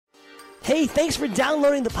Hey, thanks for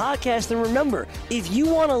downloading the podcast. And remember, if you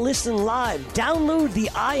want to listen live, download the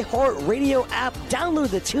iHeartRadio app,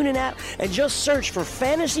 download the TuneIn app, and just search for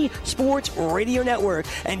Fantasy Sports Radio Network,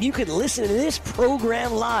 and you can listen to this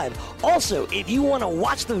program live. Also, if you want to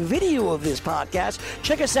watch the video of this podcast,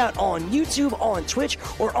 check us out on YouTube, on Twitch,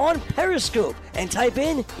 or on Periscope, and type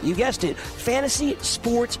in, you guessed it, Fantasy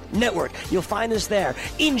Sports Network. You'll find us there.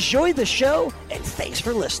 Enjoy the show, and thanks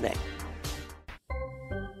for listening.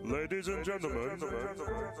 Ladies and gentlemen,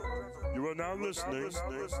 you are now listening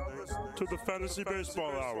to the Fantasy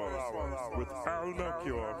Baseball Hour with Al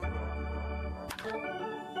Melchior.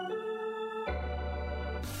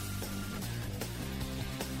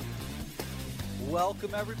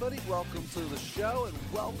 Welcome, everybody. Welcome to the show, and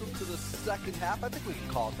welcome to the second half. I think we can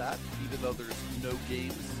call it that, even though there's no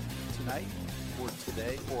games tonight or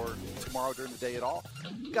today or tomorrow during the day at all.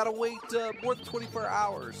 Got to wait more than 24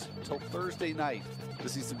 hours until Thursday night to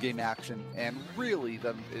see some game action, and really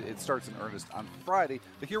then it starts in earnest on Friday.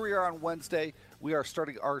 But here we are on Wednesday. We are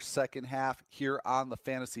starting our second half here on the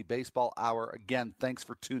Fantasy Baseball Hour. Again, thanks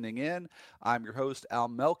for tuning in. I'm your host, Al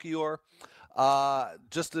Melchior.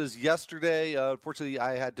 Just as yesterday, unfortunately,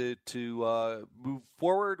 I had to move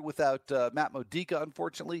forward without Matt Modica,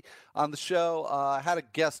 unfortunately, on the show. I had a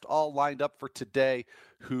guest all lined up for today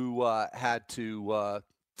who had to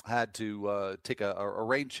take a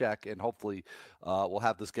rain check, and hopefully we'll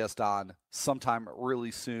have this guest on sometime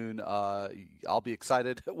really soon. I'll be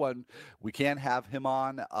excited when we can have him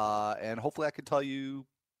on, and hopefully I can tell you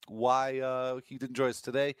why he didn't join us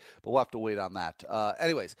today, but we'll have to wait on that.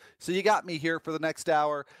 Anyways, so you got me here for the next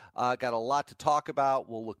hour. Got a lot to talk about.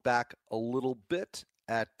 We'll look back a little bit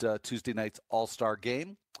at Tuesday night's All-Star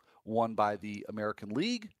game won by the American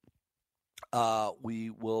League. We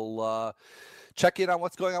will check in on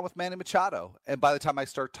what's going on with Manny Machado. And by the time I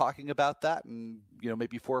start talking about that, and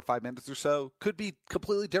maybe 4 or 5 minutes or so, could be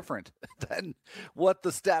completely different than what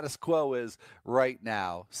the status quo is right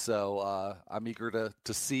now. So I'm eager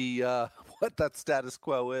to see what that status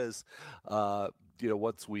quo is,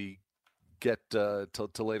 once we get to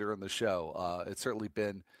later in the show. It's certainly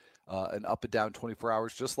been an up and down 24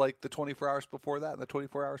 hours, just like the 24 hours before that and the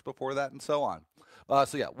 24 hours before that and so on.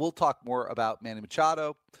 So yeah, we'll talk more about Manny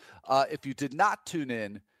Machado. If you did not tune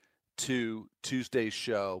in to Tuesday's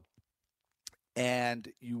show and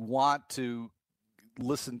you want to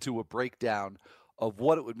listen to a breakdown of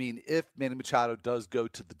what it would mean if Manny Machado does go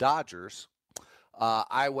to the Dodgers,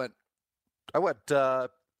 I went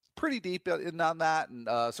pretty deep in on that, and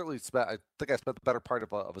certainly I think I spent the better part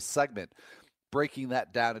of a segment breaking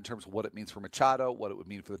that down in terms of what it means for Machado, what it would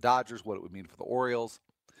mean for the Dodgers, what it would mean for the Orioles.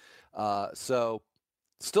 So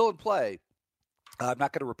still in play. I'm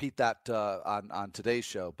not going to repeat that on today's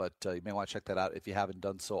show, but you may want to check that out if you haven't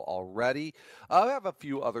done so already. I have a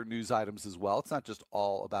few other news items as well. It's not just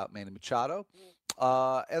all about Manny Machado.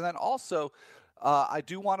 And then also, I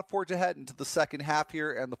do want to forge ahead into the second half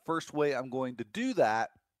here, and the first way I'm going to do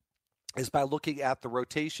that is by looking at the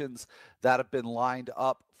rotations that have been lined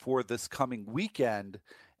up for this coming weekend.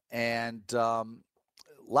 And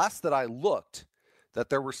last that I looked, that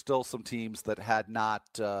there were still some teams that had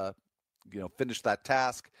not, finished that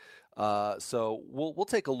task. So we'll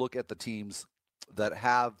take a look at the teams that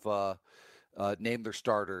have named their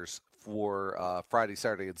starters for Friday,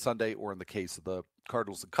 Saturday, and Sunday, or in the case of the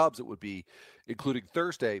Cardinals and Cubs, it would be including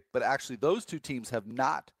Thursday. But actually, those two teams have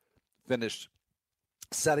not finished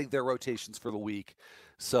setting their rotations for the week.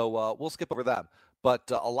 So we'll skip over them. But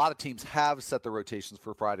a lot of teams have set their rotations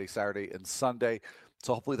for Friday, Saturday, and Sunday.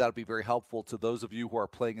 So hopefully that'll be very helpful to those of you who are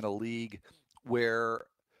playing in a league where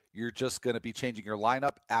you're just going to be changing your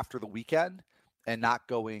lineup after the weekend and not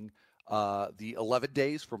going the 11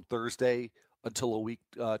 days from Thursday until a week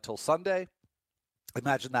till Sunday.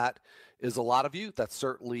 Imagine that is a lot of you. That's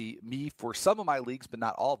certainly me for some of my leagues, but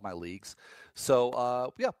not all of my leagues.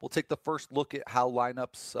 So, we'll take the first look at how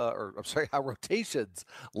how rotations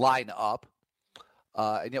line up.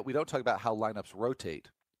 And yet we don't talk about how lineups rotate,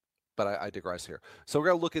 but I digress here. So we're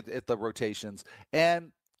going to look at the rotations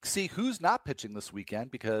and see who's not pitching this weekend,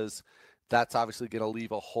 because that's obviously going to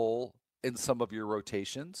leave a hole in some of your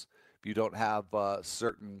rotations. If you don't have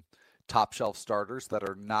certain top shelf starters that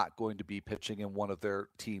are not going to be pitching in one of their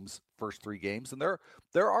team's first 3 games, and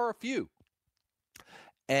there are a few.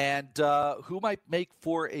 And who might make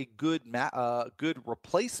for a good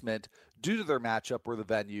replacement due to their matchup or the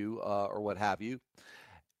venue or what have you.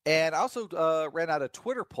 And I also ran out a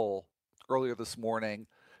Twitter poll earlier this morning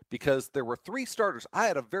because there were 3 starters. I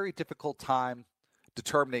had a very difficult time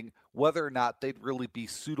determining whether or not they'd really be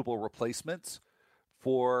suitable replacements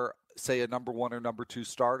for say, a number 1 or number 2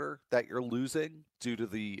 starter that you're losing due to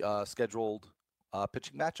the scheduled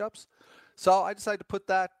pitching matchups. So I decided to put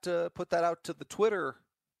that out to the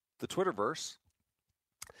Twitterverse,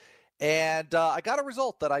 and I got a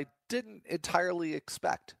result that I didn't entirely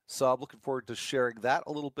expect. So I'm looking forward to sharing that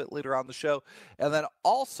a little bit later on the show. And then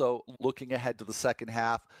also looking ahead to the second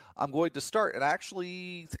half, I'm going to start, and I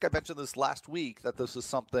actually think I mentioned this last week, that this is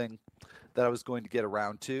something that I was going to get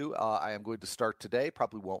around to. I am going to start today.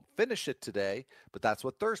 Probably won't finish it today, but that's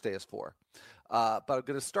what Thursday is for. But I'm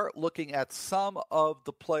going to start looking at some of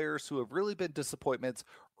the players who have really been disappointments,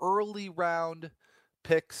 early round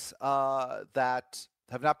picks that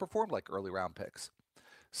have not performed like early round picks.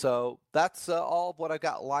 So that's all of what I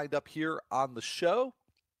got lined up here on the show.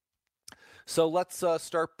 So let's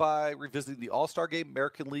start by revisiting the All-Star game.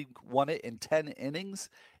 American League won it in 10 innings,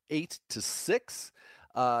 8-6.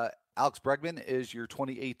 Alex Bregman is your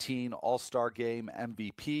 2018 All-Star Game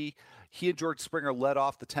MVP. He and George Springer led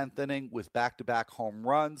off the 10th inning with back-to-back home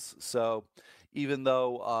runs. So even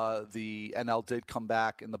though the NL did come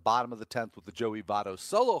back in the bottom of the 10th with the Joey Votto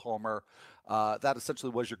solo homer, that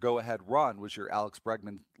essentially was your go-ahead run, was your Alex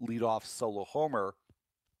Bregman leadoff solo homer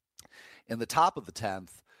in the top of the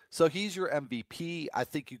 10th. So he's your MVP. I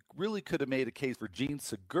think you really could have made a case for Jean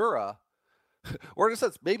Segura, or in a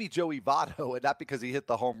sense, maybe Joey Votto, and not because he hit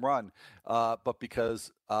the home run, but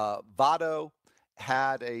because Votto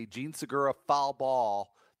had a Jean Segura foul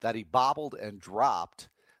ball that he bobbled and dropped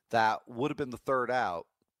that would have been the third out.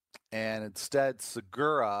 And instead,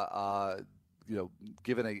 Segura,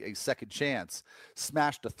 given a second chance,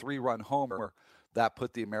 smashed a 3-run homer that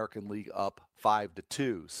put the American League up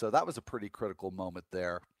 5-2. So that was a pretty critical moment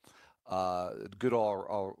there. A good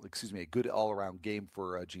all-around game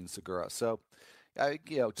for Jean Segura. So,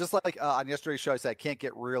 just like on yesterday's show, I said I can't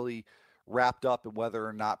get really wrapped up in whether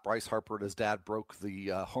or not Bryce Harper and his dad broke the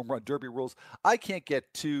home run derby rules. I can't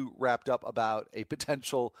get too wrapped up about a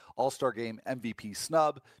potential All-Star Game MVP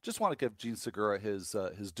snub. Just want to give Jean Segura his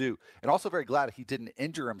due. And also very glad he didn't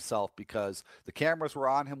injure himself, because the cameras were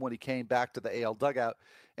on him when he came back to the AL dugout,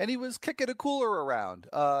 and he was kicking a cooler around,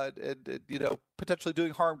 potentially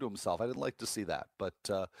doing harm to himself. I didn't like to see that. But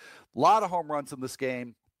a lot of home runs in this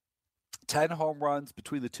game, 10 home runs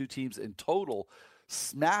between the two teams in total,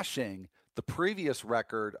 smashing the previous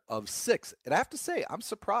record of 6. And I have to say, I'm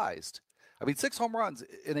surprised. I mean, 6 home runs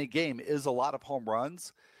in a game is a lot of home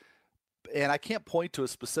runs. And I can't point to a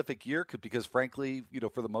specific year because frankly,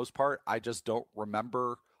 for the most part, I just don't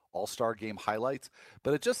remember All-Star Game highlights.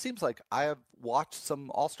 But it just seems like I have watched some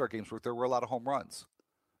All-Star Games where there were a lot of home runs.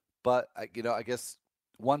 But, I guess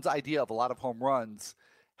one's idea of a lot of home runs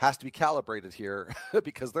has to be calibrated here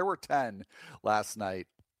because there were 10 last night.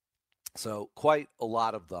 So quite a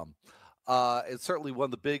lot of them. It's certainly one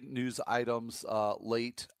of the big news items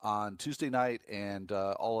late on Tuesday night and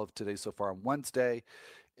all of today so far on Wednesday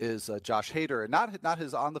is Josh Hader, and not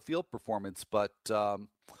his on-the-field performance, but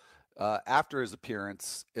after his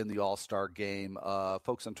appearance in the All-Star Game.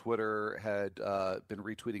 Folks on Twitter had been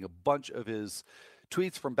retweeting a bunch of his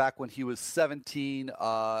tweets from back when he was 17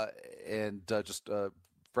 and just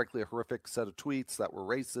frankly a horrific set of tweets that were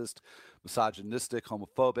racist, misogynistic,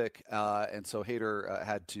 homophobic, and so Hader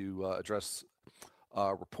had to address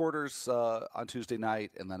reporters on Tuesday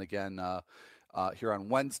night, and then again here on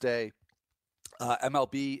Wednesday.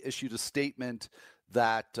 MLB issued a statement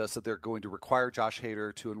that said they're going to require Josh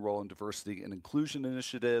Hader to enroll in diversity and inclusion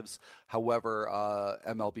initiatives. However,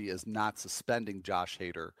 MLB is not suspending Josh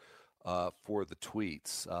Hader for the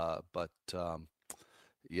tweets, but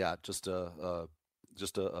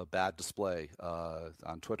just a bad display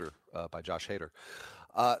on Twitter by Josh Hader.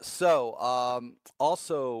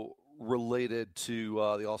 Also related to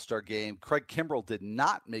the All-Star Game, Craig Kimbrell did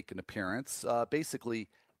not make an appearance, basically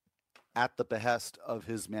at the behest of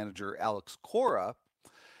his manager, Alex Cora.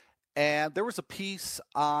 And there was a piece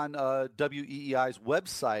on WEEI's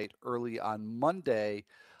website early on Monday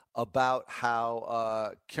about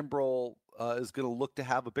how Kimbrell is going to look to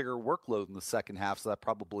have a bigger workload in the second half, so that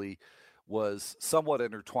probably was somewhat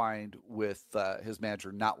intertwined with his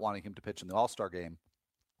manager not wanting him to pitch in the All-Star Game.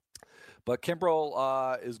 But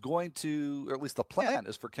Kimbrell is going to, or at least the plan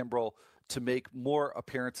is for Kimbrell to make more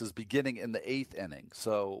appearances beginning in the 8th inning.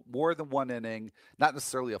 So more than one inning, not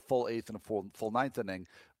necessarily a full 8th and a full 9th inning,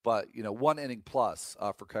 but 1 inning plus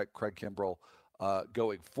for Craig Kimbrell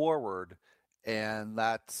going forward. And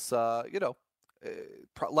that's,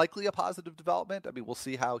 likely a positive development. I mean, we'll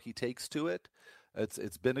see how he takes to it.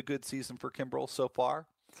 It's been a good season for Kimbrell so far.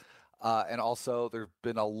 And also there have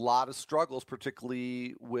been a lot of struggles,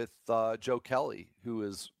 particularly with Joe Kelly, who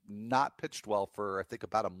has not pitched well for, I think,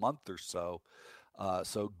 about a month or so.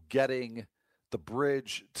 So getting the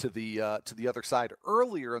bridge to the other side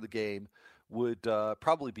earlier in the game would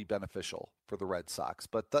probably be beneficial for the Red Sox.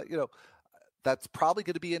 But that's probably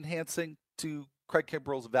going to be enhancing to Craig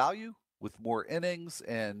Kimbrel's value with more innings,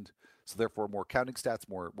 and so therefore more counting stats,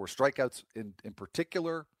 more strikeouts in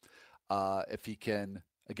particular. If he can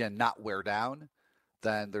again not wear down,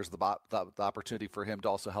 then there's the opportunity for him to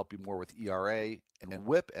also help you more with ERA and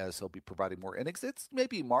WHIP, as he'll be providing more innings. It's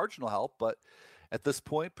maybe marginal help, but at this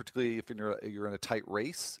point, particularly if you're in a tight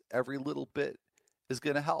race, every little bit is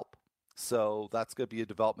going to help. So that's going to be a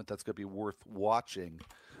development that's going to be worth watching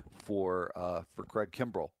for Craig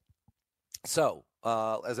Kimbrel. So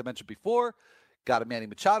as I mentioned before, got a Manny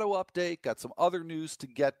Machado update, got some other news to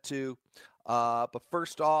get to. But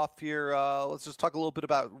first off here, let's just talk a little bit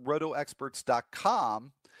about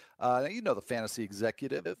RotoExperts.com. The fantasy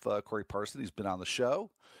executive, Corey Parson, he's been on the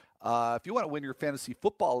show. If you want to win your fantasy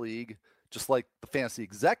football league, just like the fantasy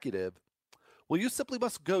executive, well, you simply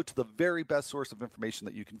must go to the very best source of information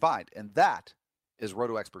that you can find, and that is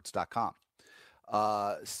RotoExperts.com.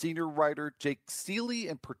 Senior writer Jake Seeley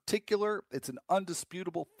in particular, it's an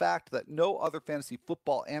undisputable fact that no other fantasy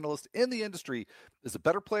football analyst in the industry is a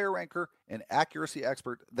better player ranker and accuracy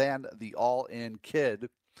expert than the All-In Kid.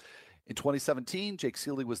 In 2017, Jake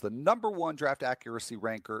Seeley was the #1 draft accuracy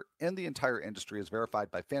ranker in the entire industry, as verified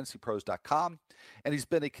by FantasyPros.com, and he's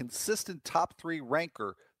been a consistent top 3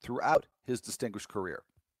 ranker throughout his distinguished career.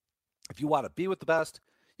 If you want to be with the best,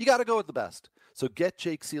 you got to go with the best. So get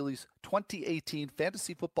Jake Seeley's 2018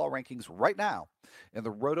 fantasy football rankings right now in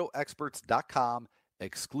the RotoExperts.com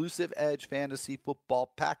exclusive Edge fantasy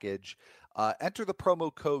football package. Enter the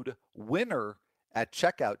promo code WINNER at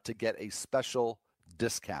checkout to get a special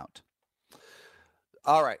discount.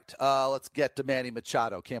 All right, let's get to Manny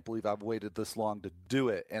Machado. Can't believe I've waited this long to do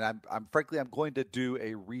it, and I'm going to do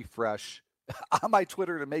a refresh on my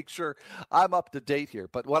Twitter to make sure I'm up to date here.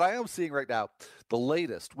 But what I am seeing right now, the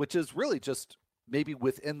latest, which is really just maybe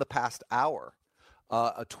within the past hour,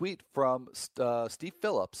 a tweet from Steve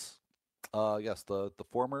Phillips, yes, the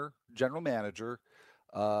former general manager,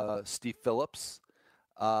 Steve Phillips,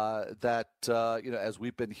 that as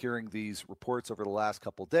we've been hearing these reports over the last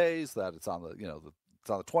couple of days, that it's on the it's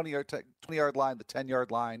on the 20-yard line, the 10-yard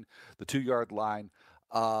line, the 2-yard line.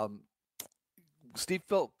 Steve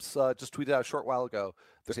Phillips just tweeted out a short while ago,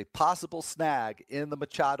 there's a possible snag in the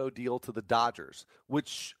Machado deal to the Dodgers,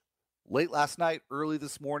 which late last night, early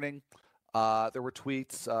this morning, there were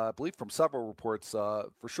tweets, I believe from several reports,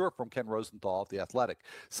 for sure from Ken Rosenthal of The Athletic,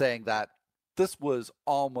 saying that this was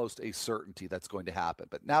almost a certainty that's going to happen.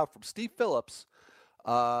 But now from Steve Phillips,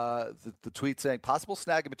 the tweet saying, possible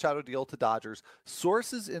snag in Machado deal to Dodgers.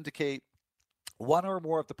 Sources indicate one or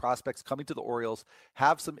more of the prospects coming to the Orioles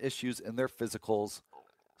have some issues in their physicals.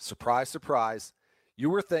 Surprise, surprise. You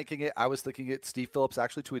were thinking it. I was thinking it. Steve Phillips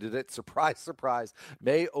actually tweeted it. Surprise, surprise.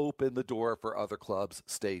 May open the door for other clubs.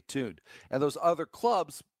 Stay tuned. And those other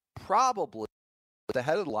clubs, probably the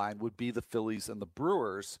head of the line, would be the Phillies and the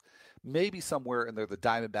Brewers. Maybe somewhere in there, the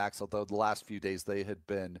Diamondbacks, although the last few days they had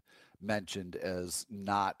been mentioned as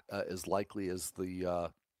not as likely as the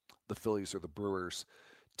Phillies or the Brewers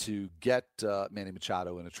to get Manny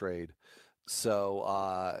Machado in a trade.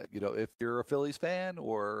 So, if you're a Phillies fan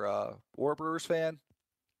or a Brewers fan,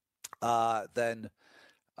 then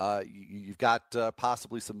you've got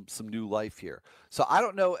possibly some new life here. So I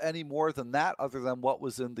don't know any more than that other than what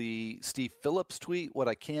was in the Steve Phillips tweet. What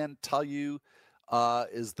I can tell you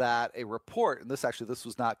is that a report, and this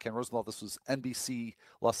was not Ken Rosenthal, this was NBC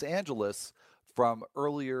Los Angeles from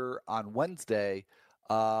earlier on Wednesday,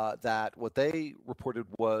 that what they reported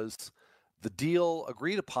was the deal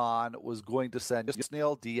agreed upon was going to send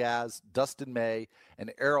Yasniel Diaz, Dustin May,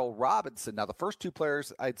 and Errol Robinson. Now, the first two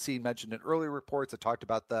players I'd seen mentioned in earlier reports, I talked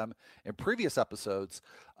about them in previous episodes.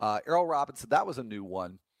 Errol Robinson, that was a new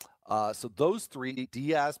one. So those three,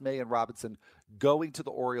 Diaz, May, and Robinson, going to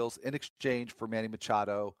the Orioles in exchange for Manny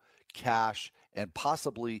Machado, cash, and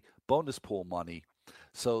possibly bonus pool money.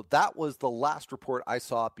 So that was the last report I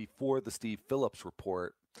saw before the Steve Phillips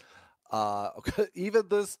report. Even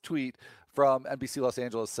this tweet from NBC Los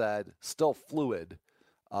Angeles said, still fluid.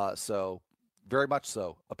 So very much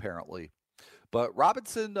so, apparently. But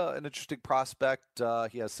Robinson, an interesting prospect.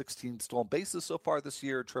 He has 16 stolen bases so far this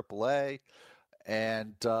year, AAA.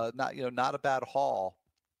 And not a bad haul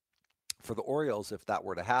for the Orioles if that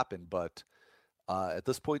were to happen. But at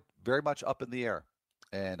this point, very much up in the air.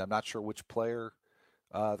 And I'm not sure which player.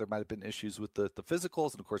 There might have been issues with the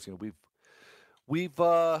physicals. And, of course, we've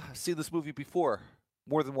seen this movie before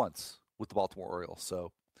more than once with the Baltimore Orioles.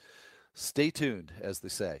 So stay tuned, as they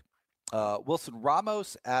say. Wilson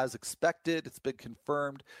Ramos, as expected, it's been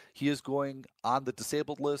confirmed. He is going on the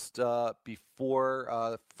disabled list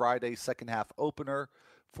before Friday's second half opener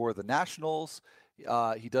for the Nationals.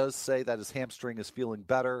 He does say that his hamstring is feeling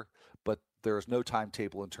better, but there is no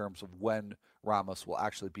timetable in terms of when Ramos will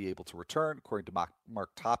actually be able to return, according to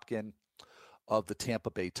Mark Topkin of the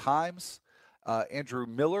Tampa Bay Times. Andrew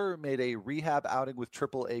Miller made a rehab outing with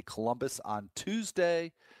AAA Columbus on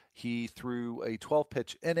Tuesday. He threw a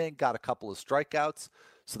 12-pitch inning, got a couple of strikeouts.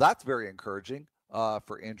 So that's very encouraging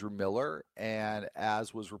for Andrew Miller. And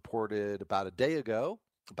as was reported about a day ago,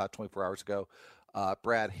 about 24 hours ago,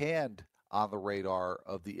 Brad Hand on the radar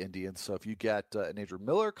of the Indians. So if you get an Andrew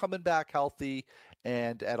Miller coming back healthy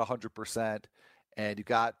and at 100%, and you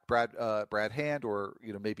got Brad Hand or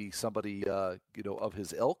maybe somebody of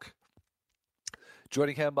his ilk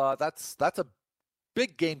joining him, that's a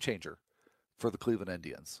big game changer for the Cleveland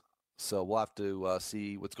Indians. So we'll have to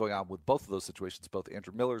see what's going on with both of those situations, both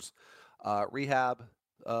Andrew Miller's rehab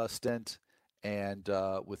stint and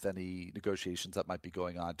with any negotiations that might be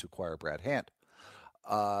going on to acquire Brad Hand.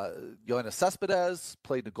 Yoenis Cespedes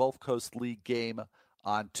played in the Gulf Coast League game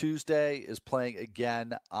on Tuesday, is playing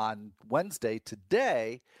again on Wednesday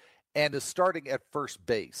today, and is starting at first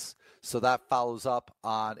base. So that follows up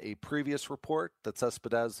on a previous report that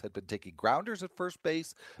Cespedes had been taking grounders at first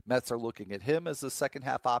base. Mets are looking at him as a second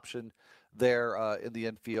half option there in the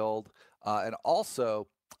infield. And also,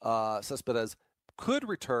 Cespedes could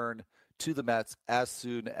return to the Mets as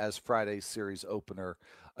soon as Friday's series opener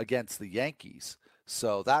against the Yankees.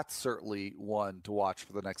 So that's certainly one to watch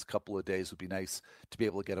for the next couple of days. It would be nice to be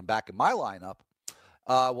able to get him back in my lineup.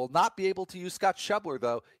 Will not be able to use Scott Schebler,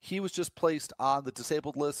 though. He was just placed on the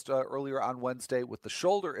disabled list earlier on Wednesday with the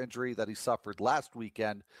shoulder injury that he suffered last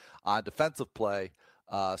weekend on defensive play.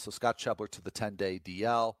 So Scott Schebler to the 10-day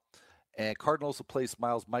DL. And Cardinals will place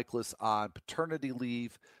Miles Michaelis on paternity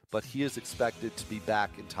leave, but he is expected to be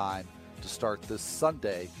back in time to start this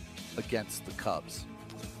Sunday against the Cubs.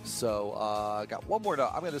 So I got one more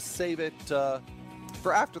note. I'm going to save it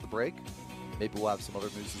for after the break. Maybe we'll have some other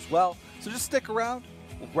news as well. So just stick around.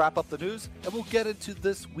 We'll wrap up the news, and we'll get into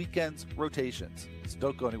this weekend's rotations. So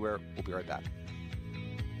don't go anywhere. We'll be right back.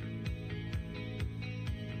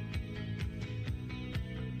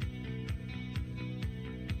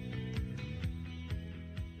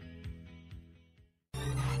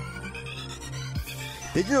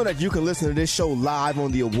 Did you know that you can listen to this show live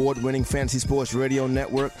on the award-winning Fantasy Sports Radio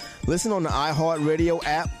Network? Listen on the iHeartRadio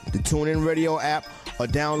app, the TuneIn Radio app, or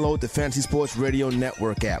download the Fantasy Sports Radio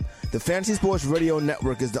Network app. The Fantasy Sports Radio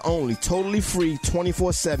Network is the only totally free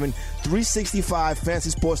 24/7, 365 fantasy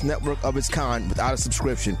sports network of its kind without a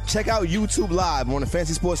subscription. Check out YouTube Live on the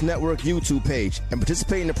Fantasy Sports Network YouTube page and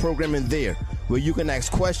participate in the programming there, where you can ask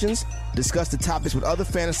questions, discuss the topics with other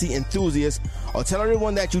fantasy enthusiasts, or tell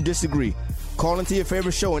everyone that you disagree. Call into your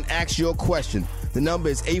favorite show and ask your question. The number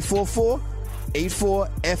is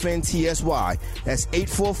 844-84-FNTSY. That's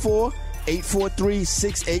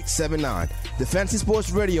 844-843-6879. The Fantasy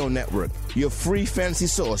Sports Radio Network, your free fantasy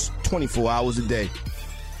source 24 hours a day.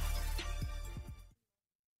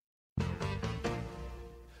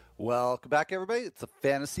 Welcome back, everybody. It's the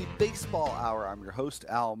Fantasy Baseball Hour. I'm your host,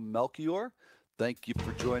 Al Melchior. Thank you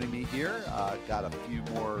for joining me here. Got a few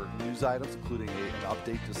more news items, including an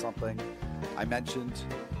update to something I mentioned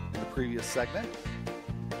in the previous segment.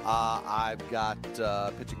 I've got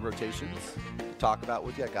pitching rotations to talk about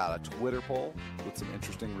with you. I got a Twitter poll with some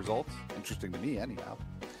interesting results. Interesting to me, anyhow.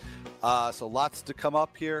 So lots to come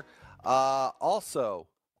up here. Also,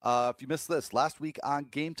 if you missed this, last week on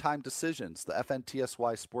Game Time Decisions, the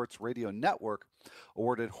FNTSY Sports Radio Network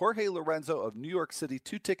awarded Jorge Lorenzo of New York City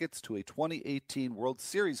 2 tickets to a 2018 World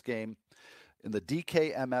Series game in the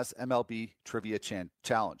DKMS MLB Trivia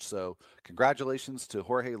Challenge. So congratulations to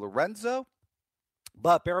Jorge Lorenzo.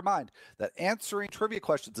 But bear in mind that answering trivia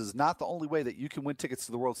questions is not the only way that you can win tickets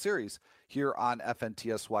to the World Series here on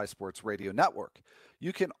FNTSY Sports Radio Network.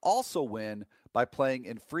 You can also win by playing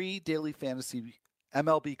in free daily fantasy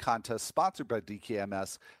MLB contests sponsored by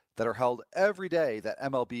DKMS that are held every day that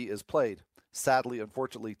MLB is played. Sadly,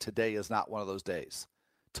 unfortunately, today is not one of those days.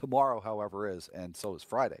 Tomorrow, however, is, and so is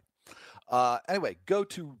Friday. Anyway, go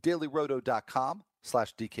to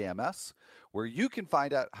dailyroto.com/DKMS, where you can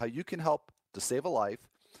find out how you can help to save a life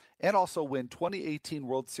and also win 2018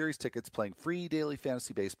 World Series tickets playing free daily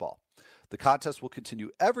fantasy baseball. The contest will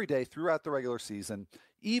continue every day throughout the regular season,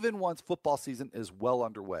 even once football season is well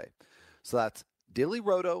underway. So that's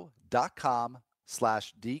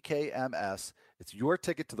dailyroto.com/DKMS. It's your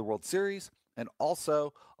ticket to the World Series and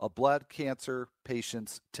also a blood cancer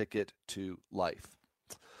patient's ticket to life.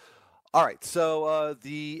 All right, so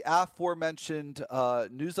the aforementioned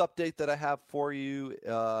news update that I have for you,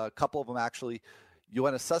 a couple of them actually.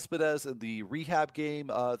 Yoenis Cespedes in the rehab game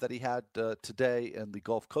that he had today in the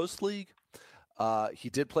Gulf Coast League. He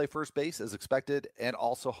did play first base as expected and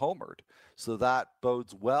also homered. So that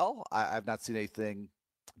bodes well. I've not seen anything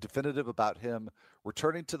definitive about him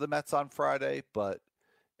returning to the Mets on Friday, but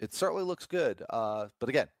it certainly looks good. But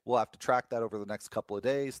again, we'll have to track that over the next couple of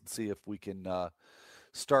days and see if we can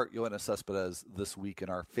start Yoenis Cespedes this week in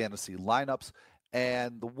our fantasy lineups.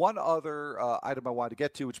 And the one other item I wanted to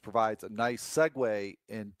get to, which provides a nice segue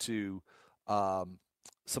into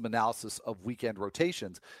some analysis of weekend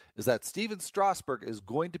rotations, is that Steven Strasburg is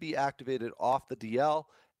going to be activated off the DL,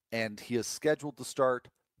 and he is scheduled to start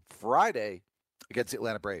Friday against the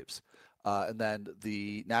Atlanta Braves. And then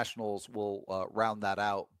the Nationals will round that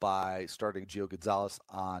out by starting Gio Gonzalez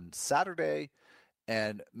on Saturday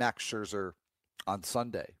and Max Scherzer on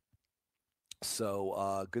Sunday.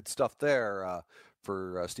 So good stuff there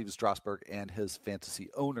for Steven Strasburg and his fantasy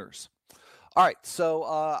owners. All right,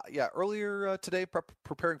 so earlier today,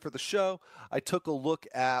 preparing for the show, I took a look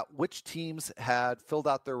at which teams had filled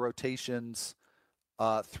out their rotations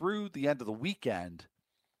through the end of the weekend.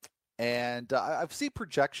 And I've seen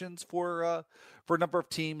projections for a number of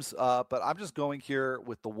teams, but I'm just going here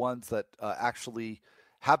with the ones that actually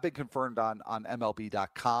have been confirmed on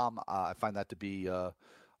MLB.com. I find that to be a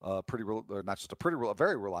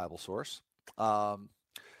very reliable source. So I'm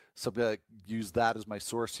going to use that as my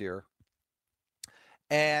source here.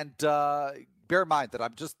 And bear in mind that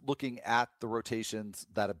I'm just looking at the rotations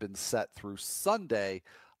that have been set through Sunday.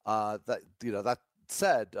 That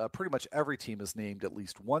said, pretty much every team has named at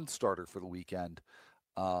least one starter for the weekend.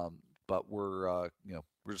 But we're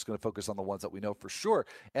just going to focus on the ones that we know for sure.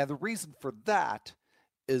 And the reason for that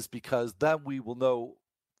is because then we will know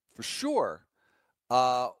for sure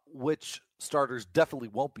which starters definitely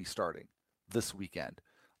won't be starting this weekend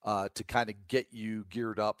to kind of get you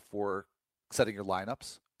geared up for setting your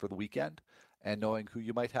lineups for the weekend and knowing who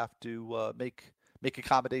you might have to make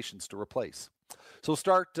accommodations to replace. So we'll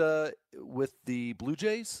start with the Blue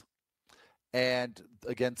Jays. And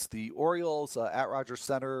against the Orioles at Rogers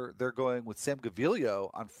Center, they're going with Sam Gaviglio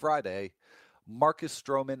on Friday, Marcus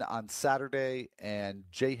Stroman on Saturday, and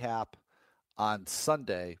J-Happ on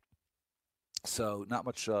Sunday. So not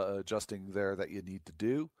much adjusting there that you need to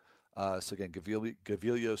do. So again, Gaviglio,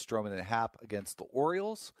 Stroman, and Happ against the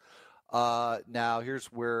Orioles. Now here's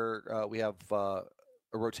where we have a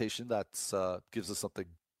rotation that gives us something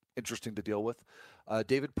interesting to deal with.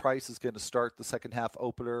 David Price is going to start the second half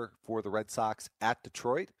opener for the Red Sox at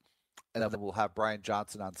Detroit. And then we'll have Brian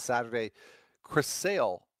Johnson on Saturday, Chris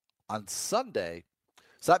Sale on Sunday.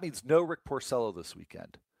 So that means no Rick Porcello this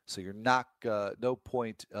weekend. So you're not, no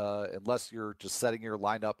point, unless you're just setting your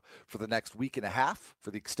lineup for the next week and a half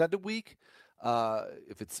for the extended week.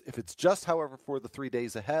 If it's just, however, for the 3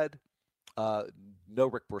 days ahead, no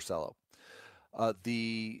Rick Porcello.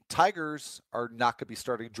 The Tigers are not going to be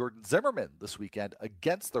starting Jordan Zimmerman this weekend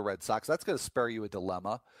against the Red Sox. That's going to spare you a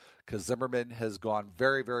dilemma because Zimmerman has gone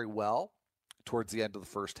very, very well towards the end of the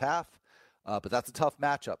first half. But that's a tough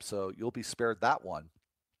matchup, so you'll be spared that one.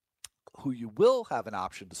 Who you will have an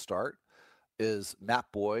option to start is Matt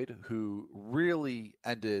Boyd, who really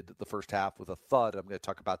ended the first half with a thud. I'm going to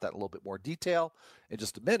talk about that in a little bit more detail in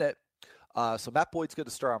just a minute. So Matt Boyd's going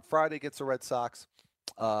to start on Friday against the Red Sox.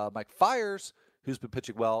 Mike Fiers, who's been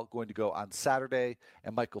pitching well, going to go on Saturday,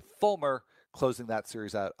 and Michael Fulmer closing that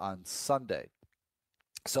series out on Sunday.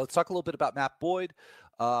 So let's talk a little bit about Matt Boyd.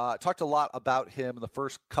 I talked a lot about him in the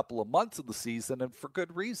first couple of months of the season, and for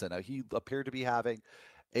good reason. He appeared to be having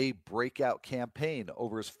a breakout campaign.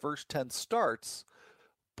 Over his first 10 starts,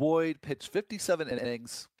 Boyd pitched 57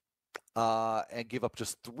 innings and gave up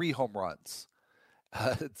just 3 home runs.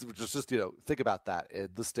 Just think about that in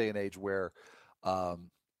this day and age where a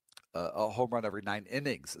home run every 9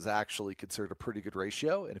 innings is actually considered a pretty good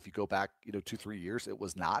ratio. And if you go back, 2-3 years, it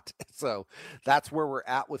was not. So that's where we're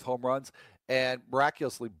at with home runs. And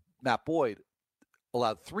miraculously, Matt Boyd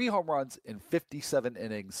allowed 3 home runs in 57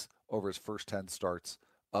 innings over his first 10 starts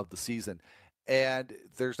of the season. And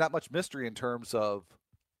there's not much mystery in terms of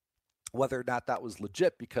whether or not that was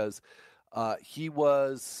legit, because he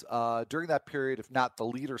was, during that period, if not the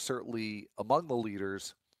leader, certainly among the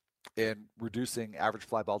leaders in reducing average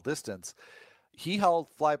fly ball distance. He held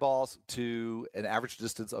fly balls to an average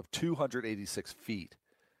distance of 286 feet,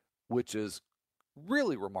 which is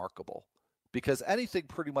really remarkable, because anything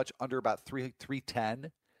pretty much under about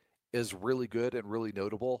 310 is really good and really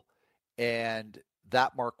notable. And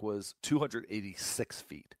that mark was 286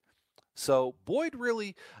 feet. So Boyd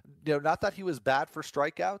really, not that he was bad for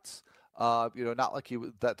strikeouts, Not like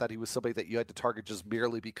that he was somebody that you had to target just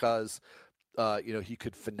merely because he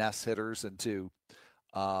could finesse hitters into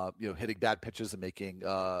hitting bad pitches and making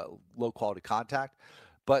low quality contact.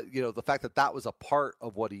 But the fact that was a part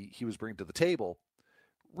of what he was bringing to the table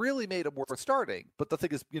really made him worth starting. But the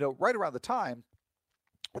thing is, right around the time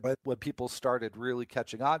when people started really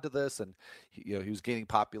catching on to this, and he was gaining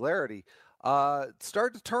popularity,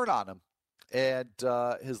 started to turn on him. And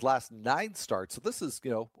his last 9 starts, so this is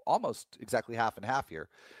almost exactly half and half here.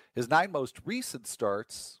 His 9 most recent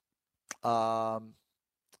starts, and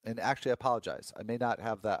actually I apologize, I may not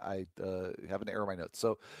have that. I have an error in my notes,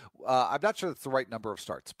 so I'm not sure that's the right number of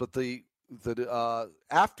starts. But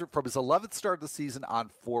after from his 11th start of the season on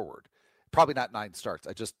forward. Probably not 9 starts.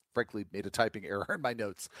 I just frankly made a typing error in my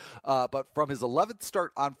notes. But from his 11th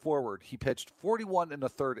start on forward, he pitched 41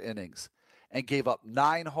 1/3 innings and gave up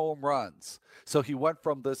 9 home runs. So he went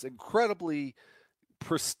from this incredibly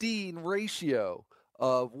pristine ratio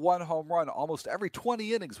of 1 home run almost every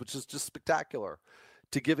 20 innings, which is just spectacular,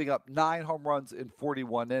 to giving up 9 home runs in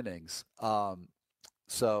 41 innings.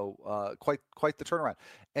 So quite the turnaround.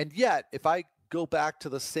 And yet, if I go back to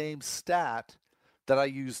the same stat that I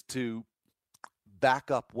used to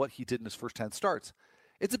back up what he did in his first 10 starts,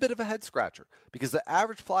 it's a bit of a head scratcher because the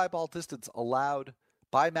average fly ball distance allowed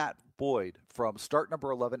by Matt Boyd from start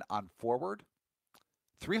number 11 on forward,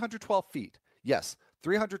 312 feet. Yes,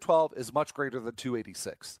 312 is much greater than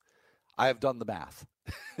 286. I have done the math.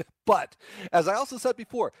 But as I also said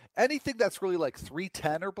before, anything that's really like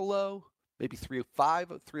 310 or below, maybe 305,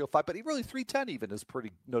 but really 310 even is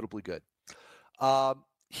pretty notably good.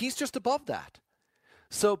 He's just above that.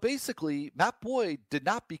 So basically, Matt Boyd did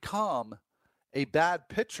not become a bad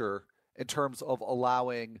pitcher in terms of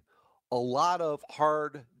allowing a lot of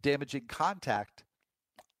hard, damaging contact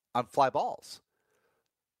on fly balls.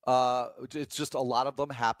 It's just a lot of them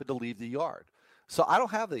happen to leave the yard. So I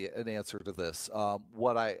don't have an answer to this.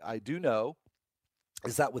 What I do know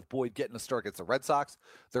is that with Boyd getting a start against the Red Sox,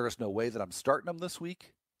 there is no way that I'm starting him this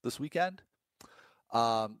weekend.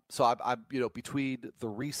 So I'm between the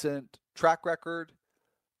recent track record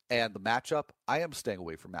and the matchup, I am staying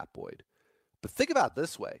away from Matt Boyd. But think about it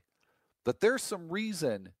this way, that there's some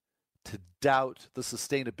reason to doubt the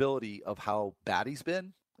sustainability of how bad he's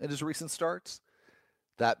been in his recent starts,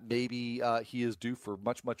 that maybe he is due for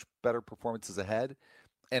much, much better performances ahead.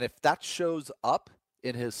 And if that shows up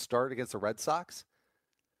in his start against the Red Sox,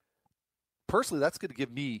 personally, that's going to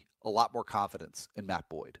give me a lot more confidence in Matt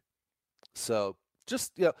Boyd. So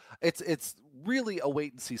just, it's really a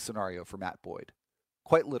wait-and-see scenario for Matt Boyd.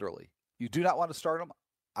 Quite literally. You do not want to start him.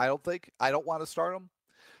 I don't want to start him.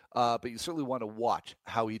 But you certainly want to watch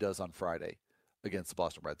how he does on Friday against the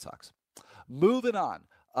Boston Red Sox. Moving on.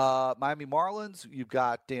 Miami Marlins, you've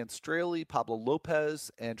got Dan Straley, Pablo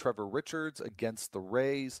Lopez, and Trevor Richards against the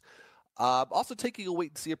Rays. Also taking a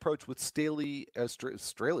wait-and-see approach with Straley.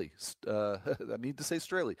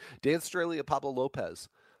 Dan Straley and Pablo Lopez.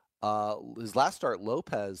 His last start,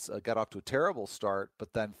 Lopez got off to a terrible start,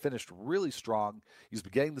 but then finished really strong. He's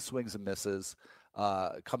been getting the swings and misses,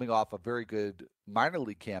 coming off a very good minor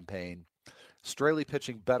league campaign. Straley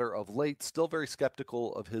pitching better of late, still very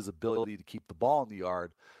skeptical of his ability to keep the ball in the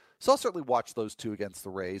yard. So I'll certainly watch those two against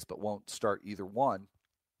the Rays, but won't start either one.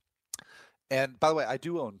 And by the way,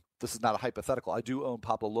 this is not a hypothetical, I do own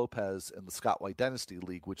Pablo Lopez in the Scott White Dynasty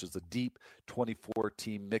League, which is a deep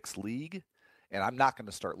 24-team mixed league. And I'm not going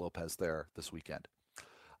to start Lopez there this weekend.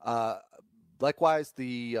 Likewise,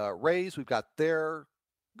 the Rays, we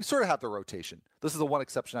sort of have the rotation. This is the one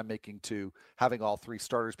exception I'm making to having all 3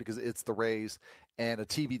 starters because it's the Rays, and a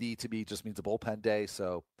TBD to me just means a bullpen day.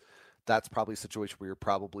 So that's probably a situation where you're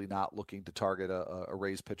probably not looking to target a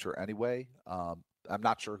Rays pitcher anyway. I'm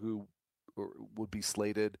not sure who would be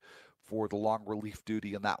slated for the long relief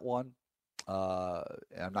duty in that one.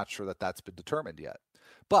 And I'm not sure that that's been determined yet.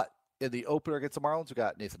 But in the opener against the Marlins, we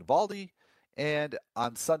got Nathan Eovaldi, and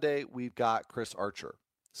on Sunday we've got Chris Archer.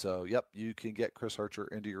 So, yep, you can get Chris Archer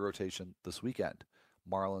into your rotation this weekend.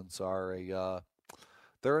 Marlins are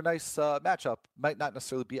they're a nice matchup. Might not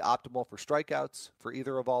necessarily be optimal for strikeouts for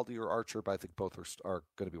either Eovaldi or Archer, but I think both are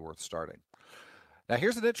going to be worth starting. Now,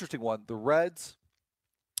 here's an interesting one: the Reds,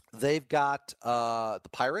 they've got the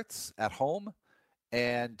Pirates at home,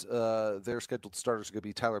 and their scheduled starters are going to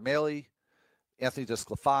be Tyler Mahle, Anthony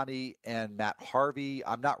DeSclafani, and Matt Harvey.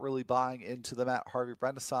 I'm not really buying into the Matt Harvey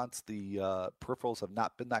renaissance. The peripherals have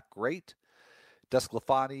not been that great.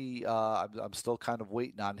 DeSclafani, I'm still kind of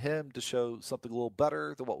waiting on him to show something a little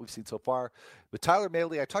better than what we've seen so far. With Tyler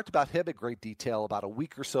Mahle, I talked about him in great detail about a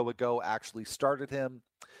week or so ago, actually started him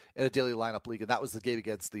in a daily lineup league, and that was the game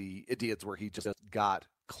against the Indians where he just got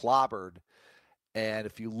clobbered. And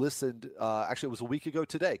if you listened, actually it was a week ago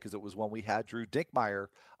today, because it was when we had Drew Dinkmeyer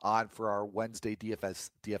on for our Wednesday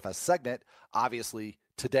DFS segment. Obviously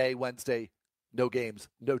today, Wednesday, no games,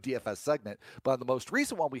 no DFS segment. But on the most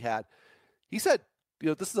recent one we had, he said,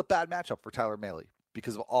 this is a bad matchup for Tyler Mahle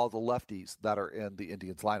because of all the lefties that are in the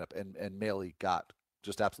Indians lineup, and Mahle got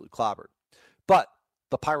just absolutely clobbered. But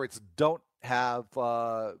the Pirates don't have,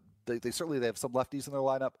 they have some lefties in their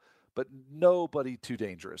lineup, but nobody too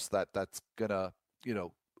dangerous that's going to,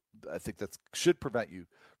 I think that should prevent you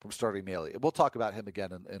from starting Mahle. And we'll talk about him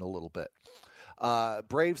again in a little bit.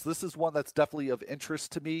 Braves, this is one that's definitely of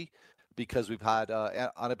interest to me because we've had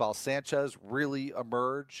Anibal Sanchez really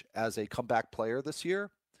emerge as a comeback player this year.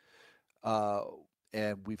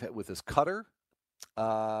 And we've had with his cutter,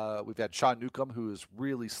 we've had Sean Newcomb, who has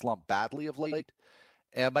really slumped badly of late,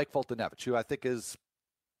 and Mike Foltynewicz, who I think is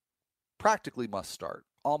practically must start,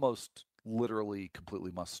 almost literally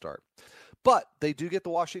completely must start. But they do get the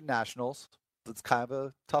Washington Nationals. That's kind of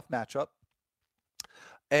a tough matchup.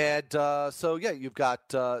 And you've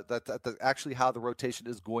got actually how the rotation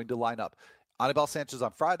is going to line up. Anibal Sanchez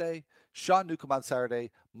on Friday, Sean Newcomb on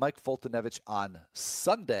Saturday, Mike Foltynewicz on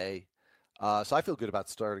Sunday. So I feel good about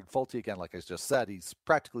starting Folty again. Like I just said, he's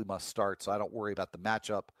practically must start, so I don't worry about the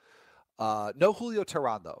matchup. No Julio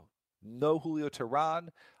Teheran, though. No Julio Teheran.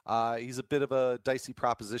 He's a bit of a dicey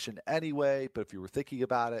proposition anyway, but if you were thinking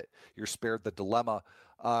about it, you're spared the dilemma.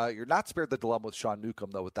 You're not spared the dilemma with Sean Newcomb,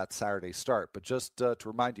 though, with that Saturday start. But just to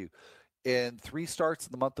remind you, in 3 starts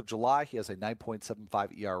in the month of July, he has a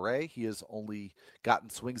 9.75 ERA. He has only gotten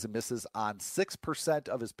swings and misses on 6%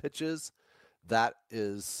 of his pitches. That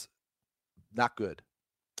is not good.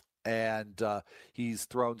 And he's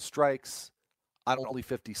thrown strikes on only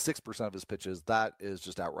 56% of his pitches. That is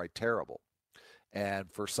just outright terrible.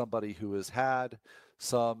 And for somebody who has had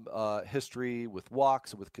some history with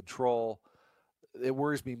walks and with control, it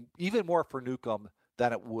worries me even more for Newcomb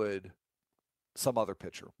than it would some other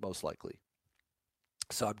pitcher, most likely.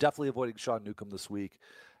 So I'm definitely avoiding Sean Newcomb this week.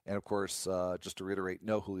 And, of course, just to reiterate,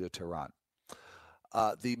 no Julio Teheran.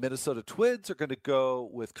 The Minnesota Twins are going to go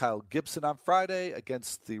with Kyle Gibson on Friday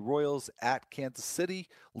against the Royals at Kansas City.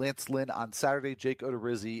 Lance Lynn on Saturday. Jake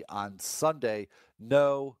Odorizzi on Sunday.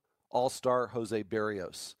 No All-Star Jose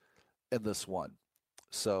Berrios in this one.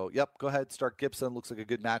 So, go ahead. Start Gibson. Looks like a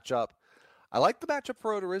good matchup. I like the matchup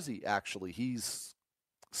for Odorizzi, actually. He's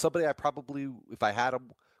somebody I probably, if I had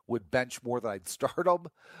him, would bench more than I'd start him.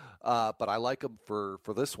 But I like him for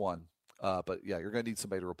this one. But, you're going to need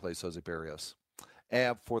somebody to replace Jose Berrios.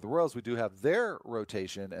 And for the Royals, we do have their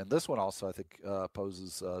rotation, and this one also, I think,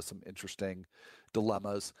 poses some interesting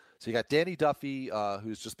dilemmas. So you got Danny Duffy,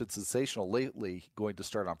 who's just been sensational lately, going to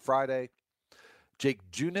start on Friday. Jake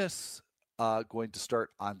Junis going to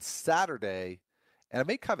start on Saturday. And I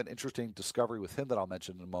made kind of an interesting discovery with him that I'll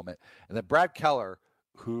mention in a moment. And then Brad Keller,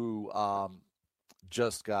 who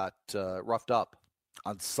just got roughed up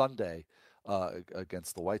on Sunday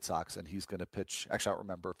against the White Sox, and he's going to pitch. Actually, I don't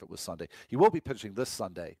remember if it was Sunday. He will be pitching this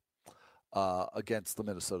Sunday against the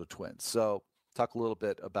Minnesota Twins. So talk a little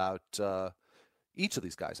bit about each of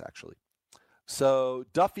these guys, actually. So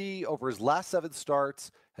Duffy, over his last 7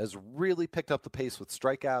 starts, has really picked up the pace with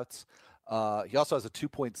strikeouts. He also has a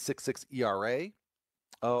 2.66 ERA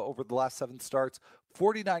over the last 7 starts,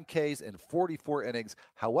 49 Ks in 44 innings.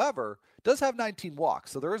 However, does have 19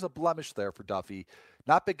 walks, so there is a blemish there for Duffy.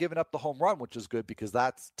 Not been giving up the home run, which is good because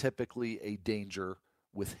that's typically a danger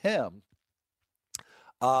with him.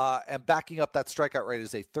 And backing up that strikeout rate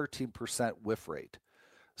is a 13% whiff rate.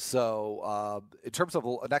 So in terms of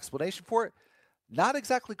an explanation for it, not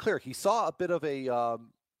exactly clear. He saw a bit of a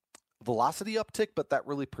velocity uptick, but that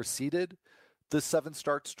really preceded this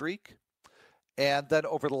 7-start streak. And then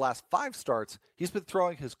over the last 5 starts, he's been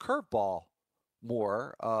throwing his curveball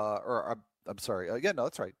more. That's right.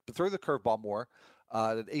 Been throwing the curveball more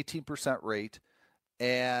at an 18% rate.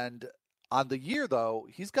 And on the year, though,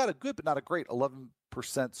 he's got a good but not a great 11%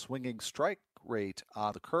 swinging strike rate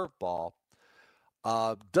on the curveball.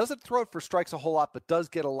 Doesn't throw it for strikes a whole lot, but does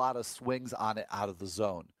get a lot of swings on it out of the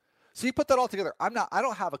zone. So you put that all together. I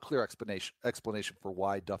don't have a clear explanation for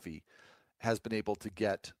why Duffy has been able to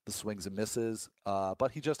get the swings and misses, but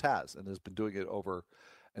he just has and has been doing it over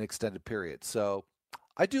an extended period. So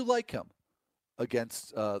I do like him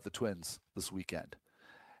against the Twins this weekend.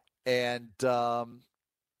 And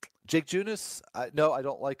Jake Junis, no, I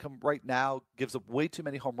don't like him right now. Gives up way too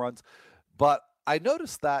many home runs. But I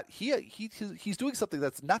noticed that he's doing something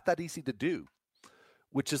that's not that easy to do,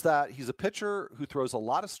 which is that he's a pitcher who throws a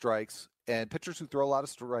lot of strikes, and pitchers who throw a lot of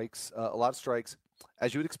strikes,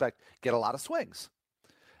 as you would expect, get a lot of swings.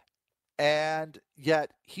 And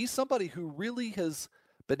yet he's somebody who really has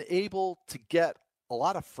been able to get a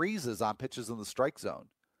lot of freezes on pitches in the strike zone.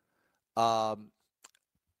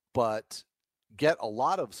 But get a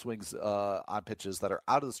lot of swings on pitches that are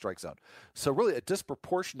out of the strike zone. So really a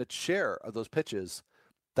disproportionate share of those pitches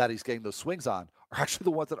that he's getting those swings on are actually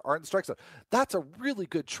the ones that aren't in the strike zone. That's a really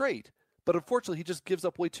good trait, but unfortunately he just gives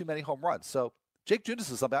up way too many home runs. So Jake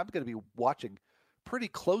Junis is something I'm going to be watching pretty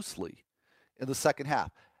closely in the second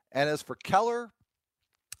half. And as for Keller,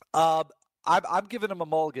 I'm giving him a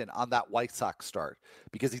mulligan on that White Sox start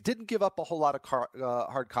because he didn't give up a whole lot of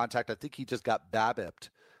hard contact. I think he just got BABIP'd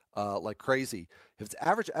like crazy. His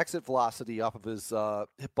average exit velocity off of his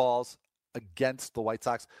hit balls against the White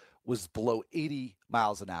Sox was below 80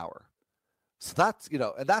 miles an hour. So that's,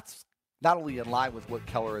 and that's not only in line with what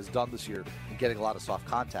Keller has done this year in getting a lot of soft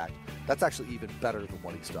contact, that's actually even better than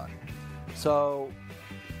what he's done. So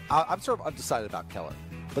I'm sort of undecided about Keller.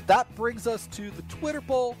 But that brings us to the Twitter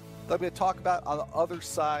poll that I'm going to talk about on the other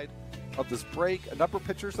side of this break. A number of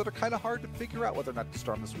pitchers that are kind of hard to figure out whether or not to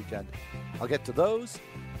start this weekend. I'll get to those,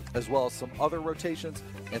 as well as some other rotations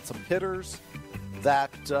and some hitters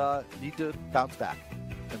that need to bounce back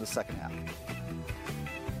in the second half.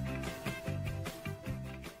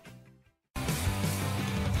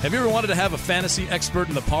 Have you ever wanted to have a fantasy expert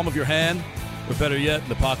in the palm of your hand? Or better yet, in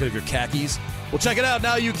the pocket of your khakis? Well, check it out.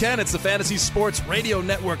 Now you can. It's the Fantasy Sports Radio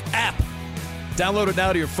Network app. Download it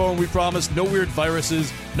now to your phone. We promise no weird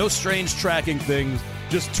viruses, no strange tracking things,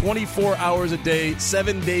 just 24 hours a day,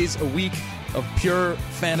 7 days a week of pure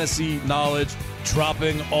fantasy knowledge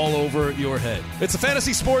dropping all over your head. It's the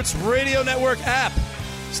Fantasy Sports Radio Network app.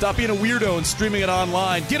 Stop being a weirdo and streaming it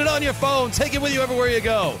online. Get it on your phone. Take it with you everywhere you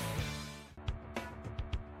go.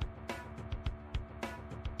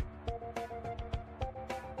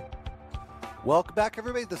 Welcome back,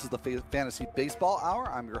 everybody. This is the Fantasy Baseball Hour.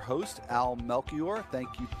 I'm your host, Al Melchior.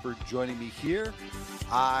 Thank you for joining me here.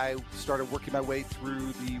 I started working my way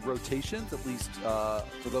through the rotations, at least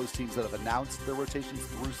for those teams that have announced their rotations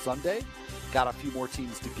through Sunday. Got a few more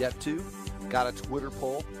teams to get to. Got a Twitter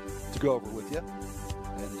poll to go over with you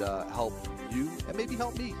and help you and maybe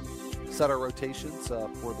help me set our rotations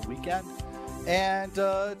for the weekend. And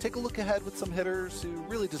take a look ahead with some hitters who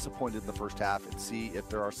really disappointed in the first half and see if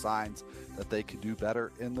there are signs that they could do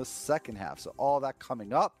better in the second half. So all that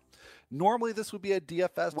coming up. Normally this would be a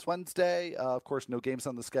DFS Wednesday. Of course, no games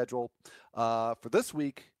on the schedule for this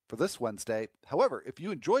week, for this Wednesday. However, if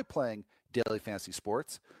you enjoy playing daily fantasy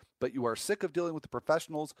sports, but you are sick of dealing with the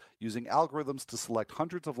professionals using algorithms to select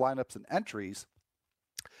hundreds of lineups and entries,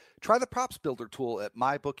 try the Props Builder tool at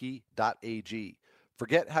mybookie.ag.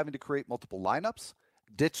 Forget having to create multiple lineups,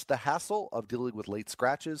 ditch the hassle of dealing with late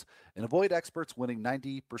scratches, and avoid experts winning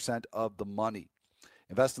 90% of the money.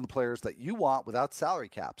 Invest in the players that you want without salary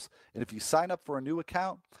caps. And if you sign up for a new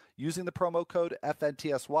account using the promo code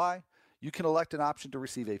FNTSY, you can elect an option to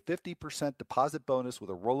receive a 50% deposit bonus with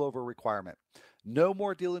a rollover requirement. No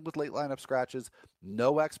more dealing with late lineup scratches,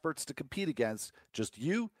 no experts to compete against, just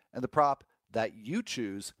you and the prop that you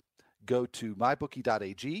choose. Go to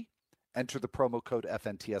mybookie.ag. Enter the promo code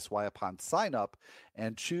FNTSY upon sign up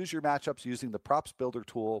and choose your matchups using the Props Builder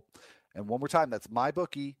tool. And one more time, that's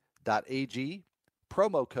mybookie.ag,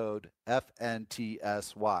 promo code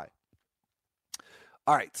FNTSY.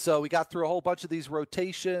 All right, so we got through a whole bunch of these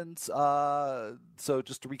rotations. So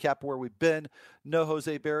just to recap where we've been, no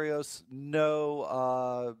Jose Berrios,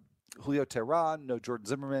 no Julio Teheran, no Jordan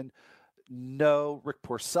Zimmerman, no Rick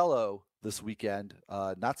Porcello this weekend,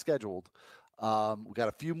 not scheduled. We got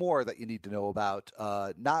a few more that you need to know about.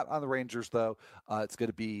 Not on the Rangers, though. It's going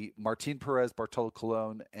to be Martin Perez, Bartolo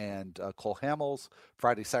Colon, and Cole Hamels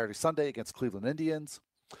Friday, Saturday, Sunday against Cleveland Indians.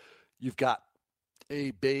 You've got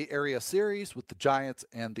a Bay Area series with the Giants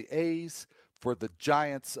and the A's. For the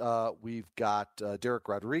Giants, we've got Derek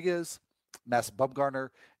Rodriguez, Madison Bumgarner,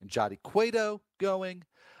 and Jody Cueto going.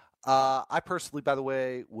 I personally, by the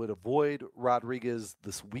way, would avoid Rodriguez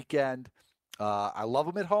this weekend. I love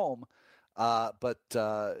him at home. But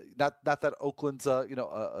not that Oakland's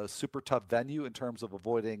a super tough venue in terms of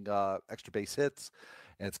avoiding extra base hits,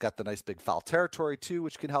 and it's got the nice big foul territory too,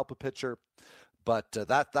 which can help a pitcher. But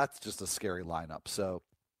that's just a scary lineup. So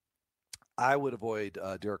I would avoid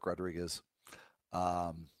Derek Rodriguez.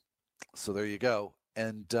 So there you go.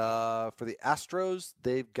 And for the Astros,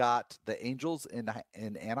 they've got the Angels in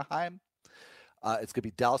Anaheim. It's going to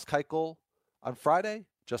be Dallas Keuchel on Friday,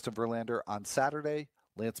 Justin Verlander on Saturday,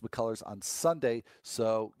 Lance McCullers on Sunday.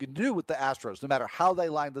 So you knew with the Astros, no matter how they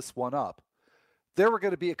lined this one up, there were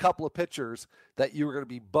going to be a couple of pitchers that you were going to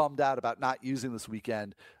be bummed out about not using this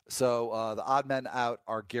weekend. So the odd men out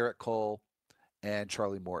are Garrett Cole and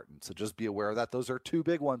Charlie Morton. So just be aware of that. Those are two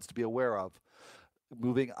big ones to be aware of.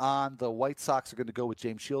 Moving on, the White Sox are going to go with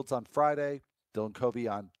James Shields on Friday, Dylan Covey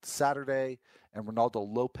on Saturday, and Ronaldo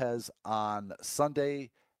Lopez on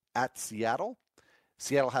Sunday at Seattle.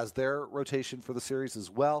 Seattle has their rotation for the series as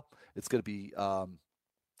well. It's going to be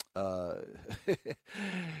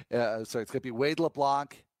it's going to be Wade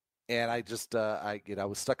LeBlanc, and I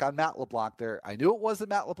was stuck on Matt LeBlanc there. I knew it wasn't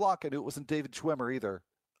Matt LeBlanc. I knew it wasn't David Schwimmer either,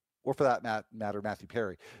 or for that matter, Matthew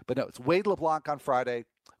Perry. But no, it's Wade LeBlanc on Friday,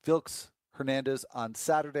 Felix Hernandez on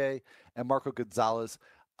Saturday, and Marco Gonzalez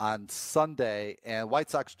on Sunday. And White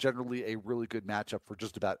Sox generally a really good matchup for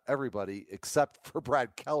just about everybody except for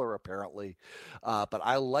Brad Keller, apparently. But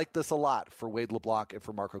I like this a lot for Wade LeBlanc and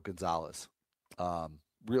for Marco Gonzalez.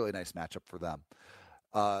 Really nice matchup for them.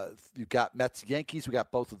 You've got Mets, Yankees. We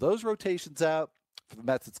got both of those rotations out. For the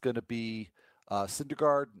Mets, it's going to be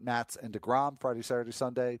Syndergaard, Matz, and DeGrom Friday, Saturday,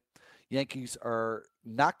 Sunday. Yankees are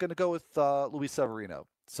not going to go with Luis Severino.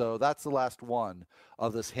 So that's the last one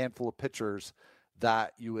of this handful of pitchers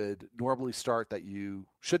that you would normally start that you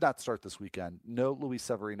should not start this weekend. No Luis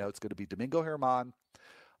Severino. It's going to be Domingo Germán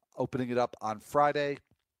opening it up on Friday,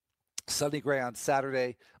 Sonny Gray on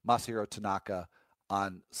Saturday, Masahiro Tanaka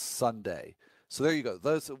on Sunday. So there you go.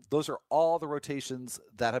 Those are all the rotations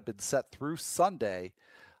that have been set through Sunday.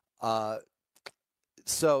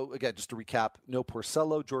 So again, just to recap, no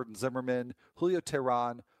Porcello, Jordan Zimmerman, Julio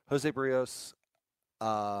Teheran, Jose Barrios,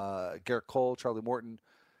 Garrett Cole, Charlie Morton,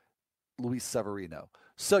 Luis Severino.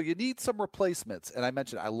 So you need some replacements. And I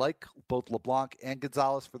mentioned I like both LeBlanc and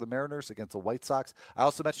Gonzalez for the Mariners against the White Sox. I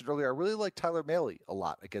also mentioned earlier I really like Tyler Mahle a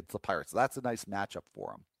lot against the Pirates. That's a nice matchup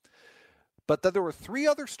for him. But then there were three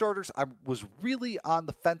other starters I was really on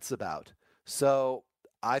the fence about. So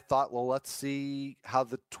I thought, well, let's see how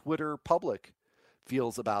the Twitter public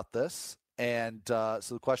feels about this. And so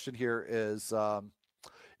the question here is,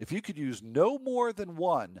 if you could use no more than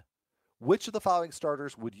one, which of the following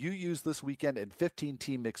starters would you use this weekend in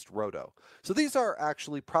 15-team mixed roto? So these are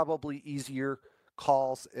actually probably easier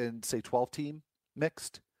calls in, say, 12-team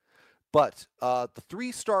mixed. But the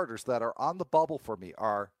three starters that are on the bubble for me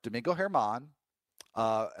are Domingo Germán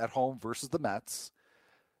at home versus the Mets,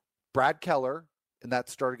 Brad Keller in that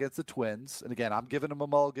start against the Twins, and again, I'm giving him a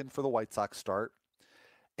mulligan for the White Sox start,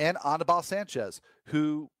 and Anibal Sanchez,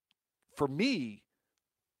 who, for me,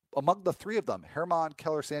 among the three of them, Germán,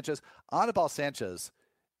 Keller, Sanchez, Anibal Sanchez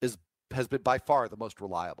has been by far the most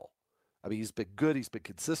reliable. I mean, he's been good. He's been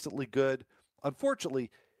consistently good. Unfortunately,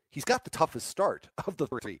 he's got the toughest start of the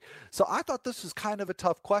three. So I thought this was kind of a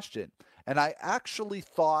tough question. And I actually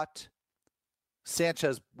thought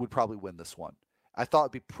Sanchez would probably win this one. I thought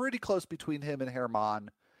it'd be pretty close between him and Germán.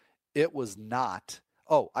 It was not.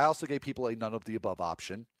 Oh, I also gave people a none of the above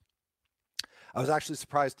option. I was actually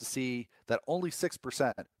surprised to see that only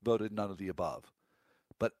 6% voted none of the above.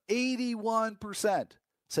 But 81%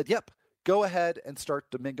 said, yep, go ahead and start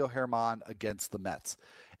Domingo Germán against the Mets.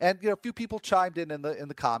 And, a few people chimed in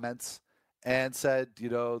the comments and said,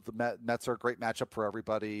 the Mets are a great matchup for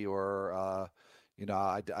everybody, or,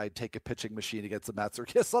 I'd take a pitching machine against the Mets, or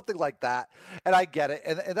something like that. And I get it.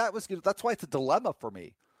 And that was, that's why it's a dilemma for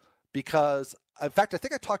me. Because, in fact, I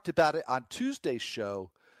think I talked about it on Tuesday's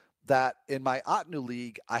show, that in my Otnu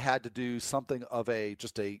League, I had to do something of a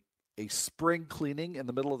spring cleaning in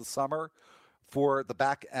the middle of the summer for the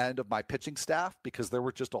back end of my pitching staff, because there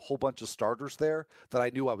were just a whole bunch of starters there that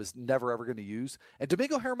I knew I was never, ever going to use. And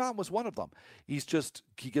Domingo Germán was one of them. He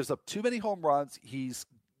gives up too many home runs. He's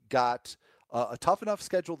got a tough enough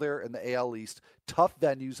schedule there in the AL East, tough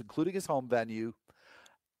venues, including his home venue.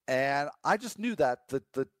 And I just knew that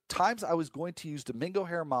the times I was going to use Domingo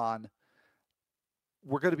Germán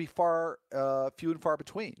were going to be few and far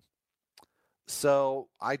between. So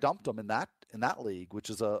I dumped him in that league, which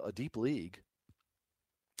is a deep league.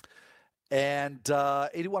 And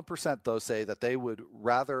 81% though say that they would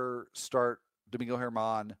rather start Domingo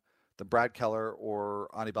Germán than Brad Keller or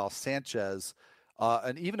Anibal Sanchez,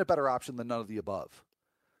 and even a better option than none of the above.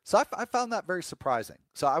 So I found that very surprising.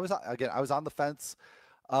 So I was on the fence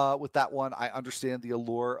with that one. I understand the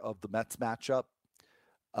allure of the Mets matchup.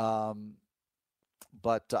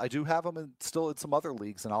 But I do have them still in some other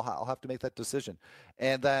leagues, and I'll have to make that decision.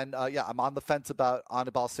 And then, I'm on the fence about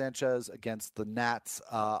Anibal Sanchez against the Nats.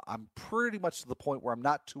 I'm pretty much to the point where I'm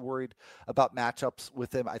not too worried about matchups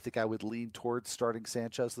with him. I think I would lean towards starting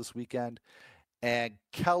Sanchez this weekend. And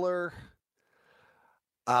Keller,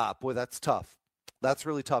 boy, that's tough. That's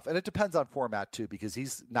really tough. And it depends on format, too, because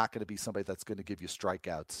he's not going to be somebody that's going to give you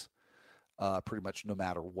strikeouts pretty much no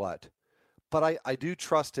matter what. But I do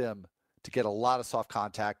trust him to get a lot of soft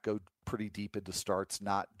contact, go pretty deep into starts,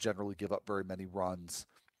 not generally give up very many runs.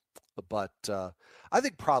 But I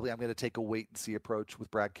think probably I'm going to take a wait-and-see approach with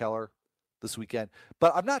Brad Keller this weekend.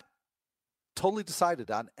 But I'm not totally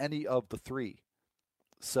decided on any of the three.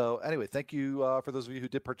 So anyway, thank you for those of you who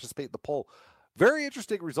did participate in the poll. Very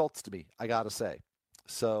interesting results to me, I got to say.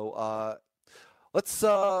 So let's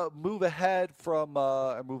move ahead from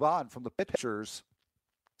and move on from the pitchers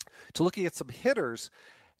to looking at some hitters.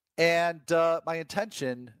 And my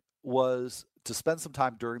intention was to spend some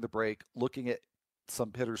time during the break looking at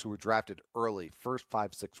some hitters who were drafted early, first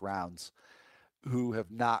 5-6 rounds, who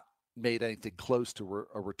have not made anything close to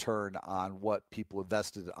a return on what people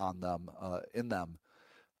invested on them in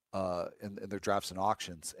their drafts and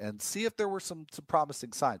auctions, and see if there were some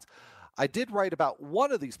promising signs. I did write about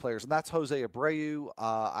one of these players, and that's Jose Abreu.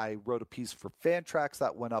 I wrote a piece for Fantrax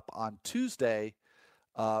that went up on Tuesday.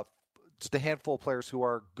 Just a handful of players who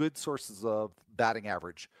are good sources of batting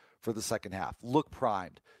average for the second half. Look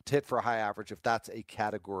primed to hit for a high average if that's a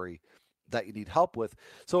category that you need help with.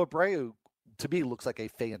 So Abreu, to me, looks like a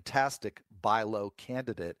fantastic buy low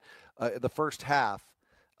candidate. In the first half,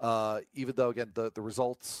 even though, again, the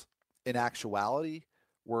results in actuality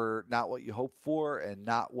were not what you hoped for and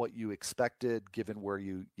not what you expected given where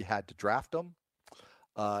you had to draft him.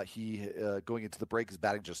 He, going into the break, is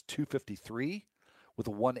batting just .253 with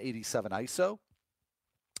a 187 ISO.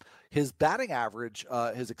 His batting average,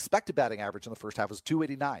 his expected batting average in the first half was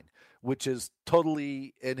 .289, which is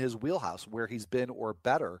totally in his wheelhouse where he's been or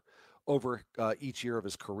better over each year of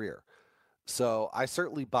his career. So I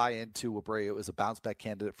certainly buy into Abreu as a bounce-back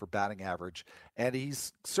candidate for batting average, and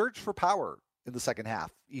he's surged for power in the second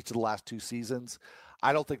half each of the last two seasons.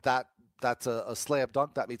 I don't think that's a slam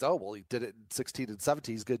dunk. That means, oh, well, he did it in 16 and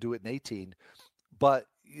 17. He's going to do it in 18. But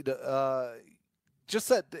just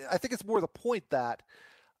that, I think it's more the point that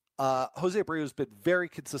Jose Abreu has been very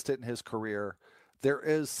consistent in his career. There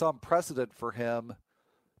is some precedent for him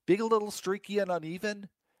being a little streaky and uneven,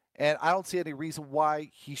 and I don't see any reason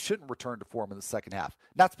why he shouldn't return to form in the second half.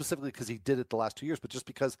 Not specifically because he did it the last 2 years, but just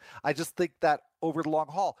because I just think that over the long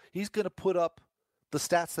haul, he's going to put up the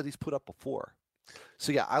stats that he's put up before.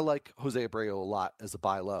 So yeah, I like Jose Abreu a lot as a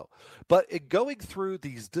buy low. But in going through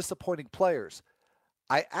these disappointing players,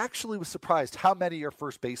 I actually was surprised how many are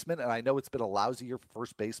first basemen, and I know it's been a lousy year for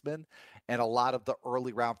first basemen, and a lot of the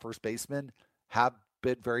early round first basemen have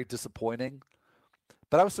been very disappointing.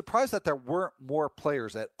 But I was surprised that there weren't more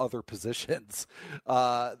players at other positions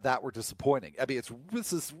that were disappointing. I mean,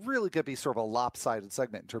 this is really going to be sort of a lopsided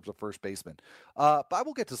segment in terms of first baseman. But I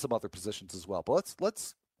will get to some other positions as well. But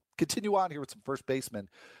let's continue on here with some first basemen.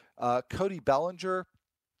 Cody Bellinger.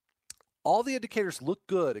 All the indicators look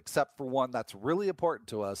good except for one that's really important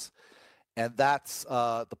to us, and that's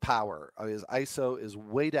the power. His ISO is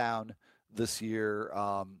way down this year.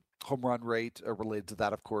 Home run rate related to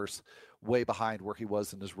that, of course, way behind where he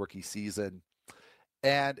was in his rookie season.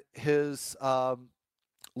 And his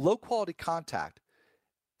low-quality contact,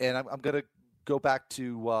 and I'm going to go back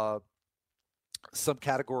to some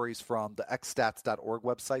categories from the xstats.org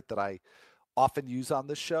website that I often use on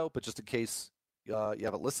this show, but just in case you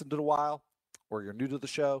haven't listened in a while or you're new to the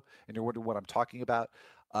show and you're wondering what I'm talking about,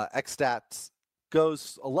 xstats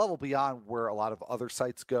goes a level beyond where a lot of other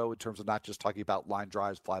sites go in terms of not just talking about line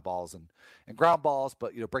drives, fly balls, and ground balls,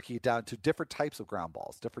 but breaking it down to different types of ground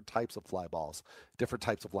balls, different types of fly balls, different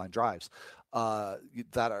types of line drives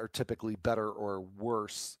that are typically better or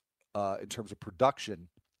worse in terms of production.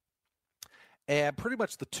 And pretty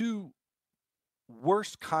much the two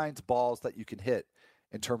worst kinds of balls that you can hit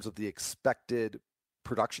in terms of the expected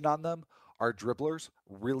production on them are dribblers,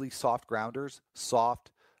 really soft grounders,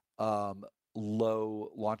 soft,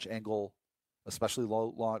 low launch angle, especially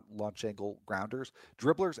low launch angle grounders,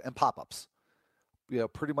 dribblers, and pop-ups,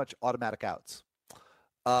 pretty much automatic outs.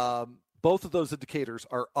 Both of those indicators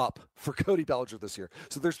are up for Cody Bellinger this year.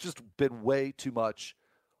 So there's just been way too much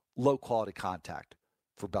low quality contact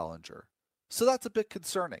for Bellinger. So that's a bit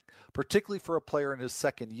concerning, particularly for a player in his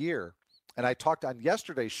second year. And I talked on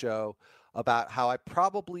yesterday's show about how I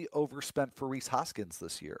probably overspent for Rhys Hoskins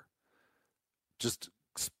this year. Just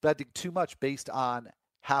spending too much based on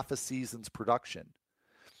half a season's production.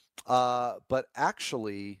 But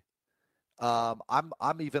actually,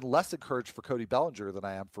 I'm even less encouraged for Cody Bellinger than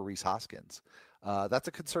I am for Rhys Hoskins. That's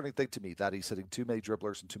a concerning thing to me, that he's hitting too many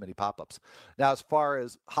dribblers and too many pop-ups. Now, as far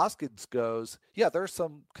as Hoskins goes, yeah, there are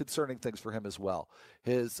some concerning things for him as well.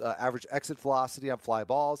 His average exit velocity on fly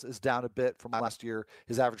balls is down a bit from last year.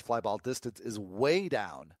 His average fly ball distance is way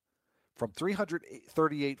down from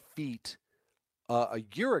 338 feet a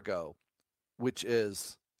year ago, which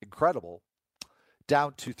is incredible,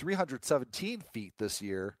 down to 317 feet this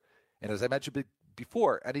year. And as I mentioned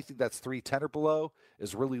before, anything that's 310 or below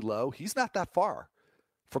is really low. He's not that far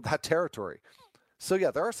from that territory. So,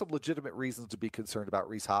 yeah, there are some legitimate reasons to be concerned about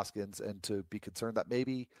Rhys Hoskins and to be concerned that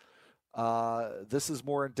maybe this is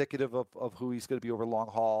more indicative of who he's going to be over long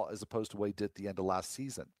haul as opposed to what he did at the end of last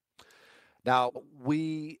season. Now,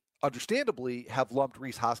 we understandably have lumped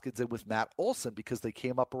Rhys Hoskins in with Matt Olson because they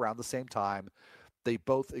came up around the same time. They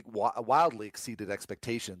both wildly exceeded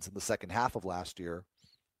expectations in the second half of last year.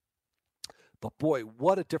 But boy,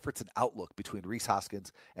 what a difference in outlook between Rhys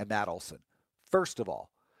Hoskins and Matt Olson. First of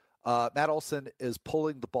all, Matt Olson is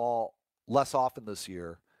pulling the ball less often this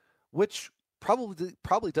year, which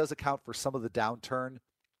probably does account for some of the downturn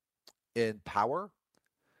in power.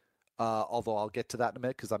 Although I'll get to that in a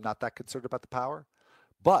minute because I'm not that concerned about the power.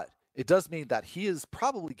 But it does mean that he is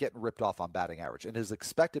probably getting ripped off on batting average, and his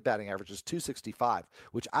expected batting average is .265,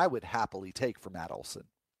 which I would happily take for Matt Olson.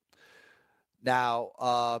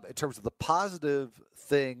 Now, in terms of the positive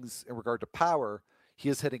things in regard to power, he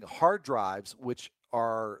is hitting hard drives, which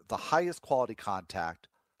are the highest quality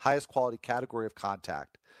category of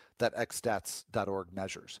contact that xstats.org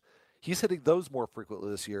measures. He's hitting those more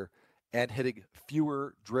frequently this year and hitting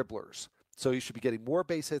fewer dribblers. So he should be getting more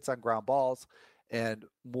base hits on ground balls and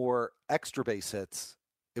more extra base hits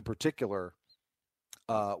in particular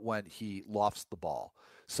when he lofts the ball.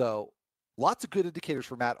 So lots of good indicators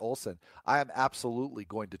for Matt Olson. I am absolutely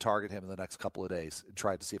going to target him in the next couple of days and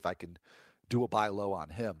try to see if I can do a buy low on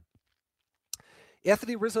him.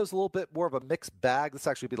 Anthony Rizzo is a little bit more of a mixed bag. This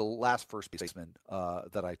actually be the last first baseman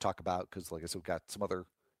that I talk about because, like I said, we've got some other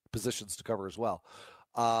positions to cover as well.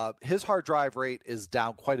 His hard drive rate is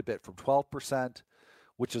down quite a bit from 12%,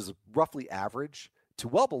 which is roughly average, to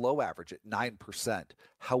well below average at 9%.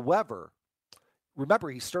 However,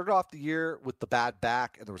 remember, he started off the year with the bad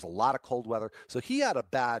back, and there was a lot of cold weather. So he had a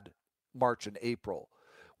bad March and April.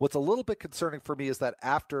 What's a little bit concerning for me is that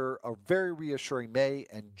after a very reassuring May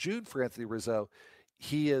and June for Anthony Rizzo,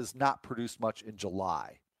 he has not produced much in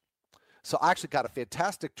July. So I actually got a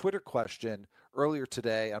fantastic Twitter question earlier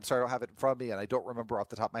today. I'm sorry I don't have it in front of me, and I don't remember off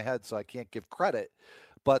the top of my head, so I can't give credit.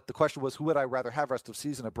 But the question was, who would I rather have rest of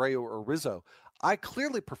season, Abreu or Rizzo? I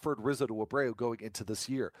clearly preferred Rizzo to Abreu going into this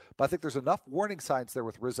year. But I think there's enough warning signs there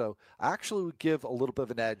with Rizzo. I actually would give a little bit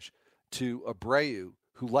of an edge to Abreu,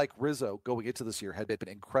 who, like Rizzo, going into this year, had been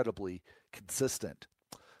incredibly consistent.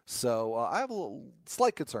 So I have a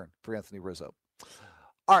slight concern for Anthony Rizzo.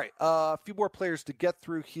 All right, a few more players to get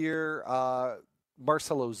through here.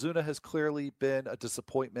 Marcell Ozuna has clearly been a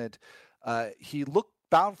disappointment. He looked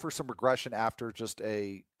bound for some regression after just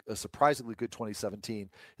a surprisingly good 2017.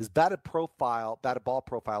 His batted ball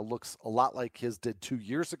profile looks a lot like his did 2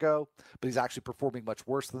 years ago, but he's actually performing much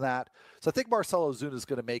worse than that. So I think Marcell Ozuna is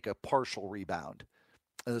going to make a partial rebound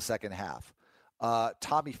in the second half.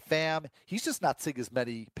 Tommy Pham, he's just not seeing as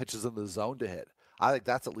many pitches in the zone to hit. I think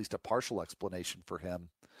that's at least a partial explanation for him.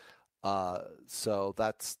 So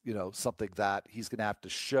that's, something that he's going to have to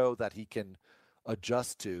show that he can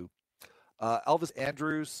adjust to. Elvis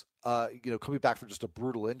Andrus, coming back from just a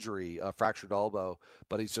brutal injury, a fractured elbow,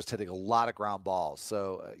 but he's just hitting a lot of ground balls.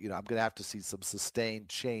 So, I'm going to have to see some sustained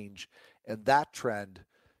change in that trend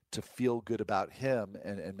to feel good about him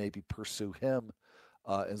and maybe pursue him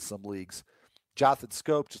in some leagues. Jonathan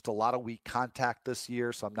Scope, just a lot of weak contact this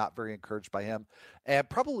year, so I'm not very encouraged by him. And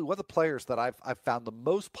probably one of the players that I've found the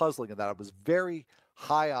most puzzling and that I was very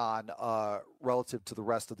high on relative to the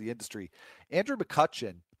rest of the industry, Andrew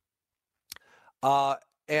McCutchen.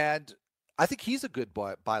 And I think he's a good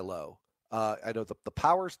buy low. I know the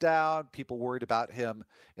power's down. People worried about him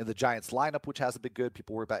in the Giants lineup, which hasn't been good.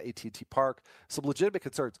 People worried about AT&T Park. Some legitimate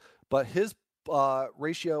concerns. But his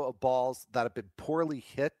ratio of balls that have been poorly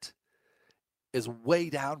hit is way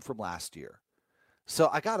down from last year. So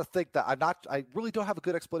I got to think that I really don't have a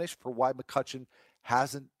good explanation for why McCutchen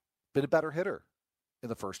hasn't been a better hitter in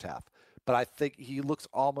the first half. But I think he looks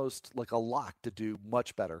almost like a lock to do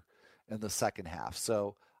much better in the second half.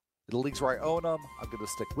 So the leagues where I own him, I'm going to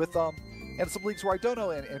stick with them. And some leagues where I don't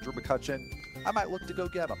own Andrew McCutchen, I might look to go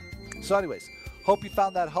get him. So anyways, hope you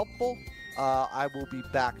found that helpful. I will be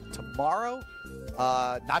back tomorrow,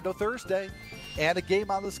 Nando Thursday, and a game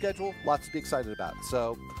on the schedule. Lots to be excited about.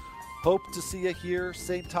 So hope to see you here,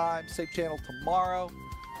 same time, same channel tomorrow.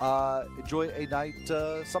 Enjoy a night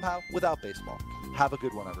somehow without baseball. Have a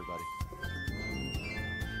good one, everybody.